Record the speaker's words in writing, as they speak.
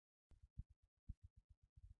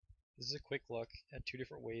This is a quick look at two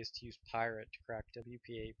different ways to use Pyrit to crack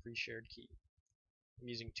WPA pre-shared key. I'm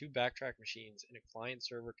using two Backtrack machines in a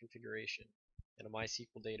client-server configuration and a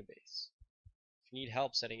MySQL database. If you need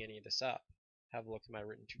help setting any of this up, have a look at my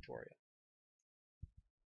written tutorial.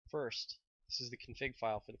 First, this is the config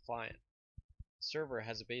file for the client. The server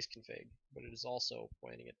has a base config, but it is also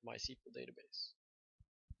pointing at the MySQL database.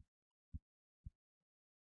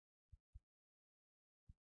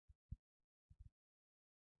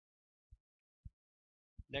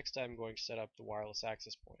 Next, I'm going to set up the wireless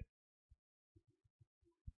access point.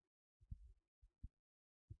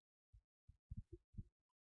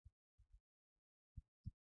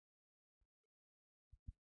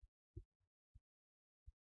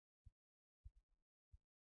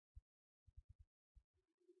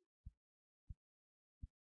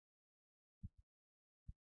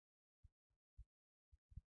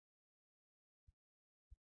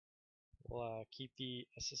 We'll keep the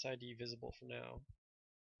SSID visible for now.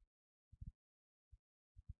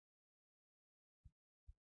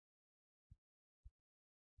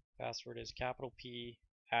 Password is capital P,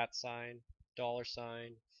 @ $5,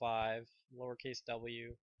 lowercase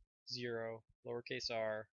w, 0, lowercase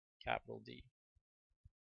r, capital D.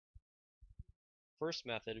 First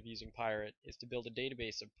method of using Pyrit is to build a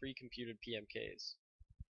database of pre-computed PMKs.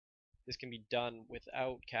 This can be done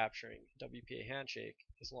without capturing a WPA handshake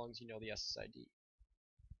as long as you know the SSID.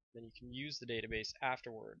 Then you can use the database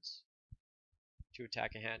afterwards to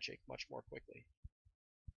attack a handshake much more quickly.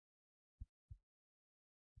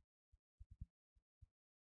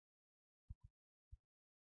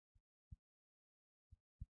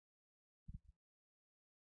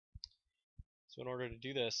 So in order to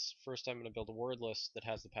do this, first I'm going to build a word list that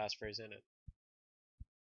has the passphrase in it.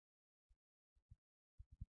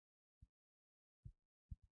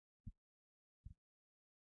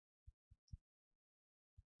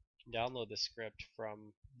 You can download this script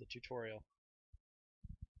from the tutorial.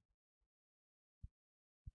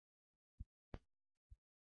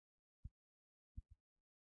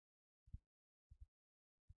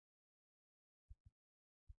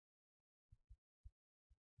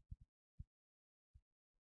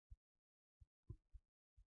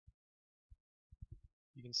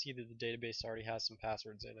 You can see that the database already has some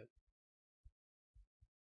passwords in it.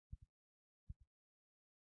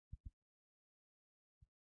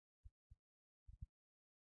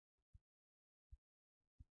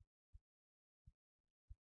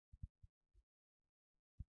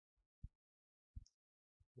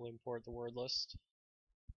 We'll import the word list.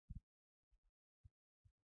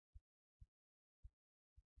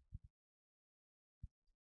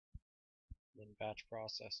 Then batch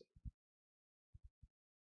process it.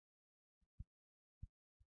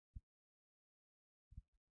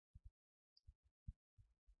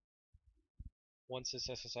 Once this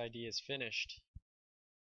SSID is finished,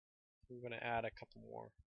 we're going to add a couple more.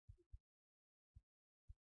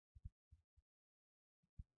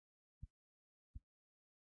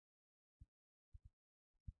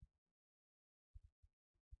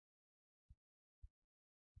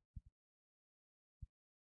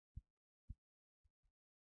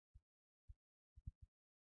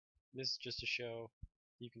 This is just to show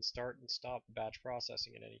you can start and stop batch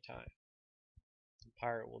processing at any time. And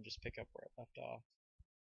Pyrit will just pick up where it left off.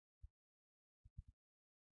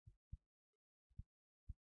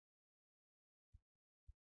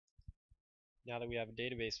 Now that we have a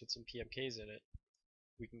database with some PMKs in it,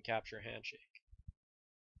 we can capture a handshake.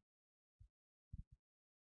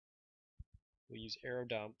 We'll use arrow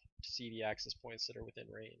dump to see the access points that are within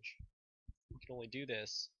range. You can only do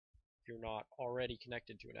this if you're not already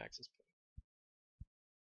connected to an access point.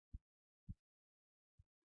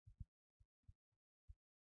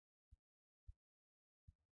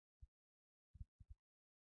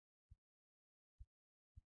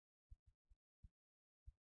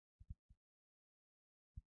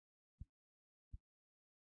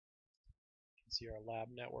 You can see our lab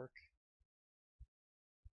network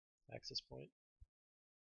access point.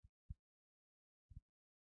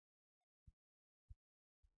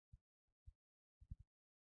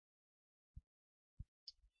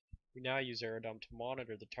 We now use arrow dump to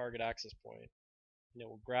monitor the target access point, and it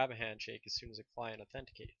will grab a handshake as soon as a client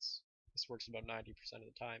authenticates. This works about 90% of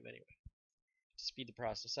the time anyway. To speed the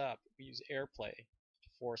process up, we use airplay to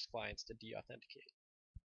force clients to deauthenticate.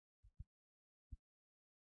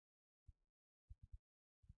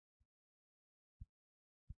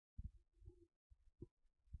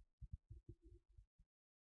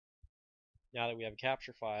 Now that we have a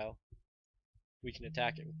capture file, we can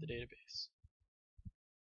attack it with the database.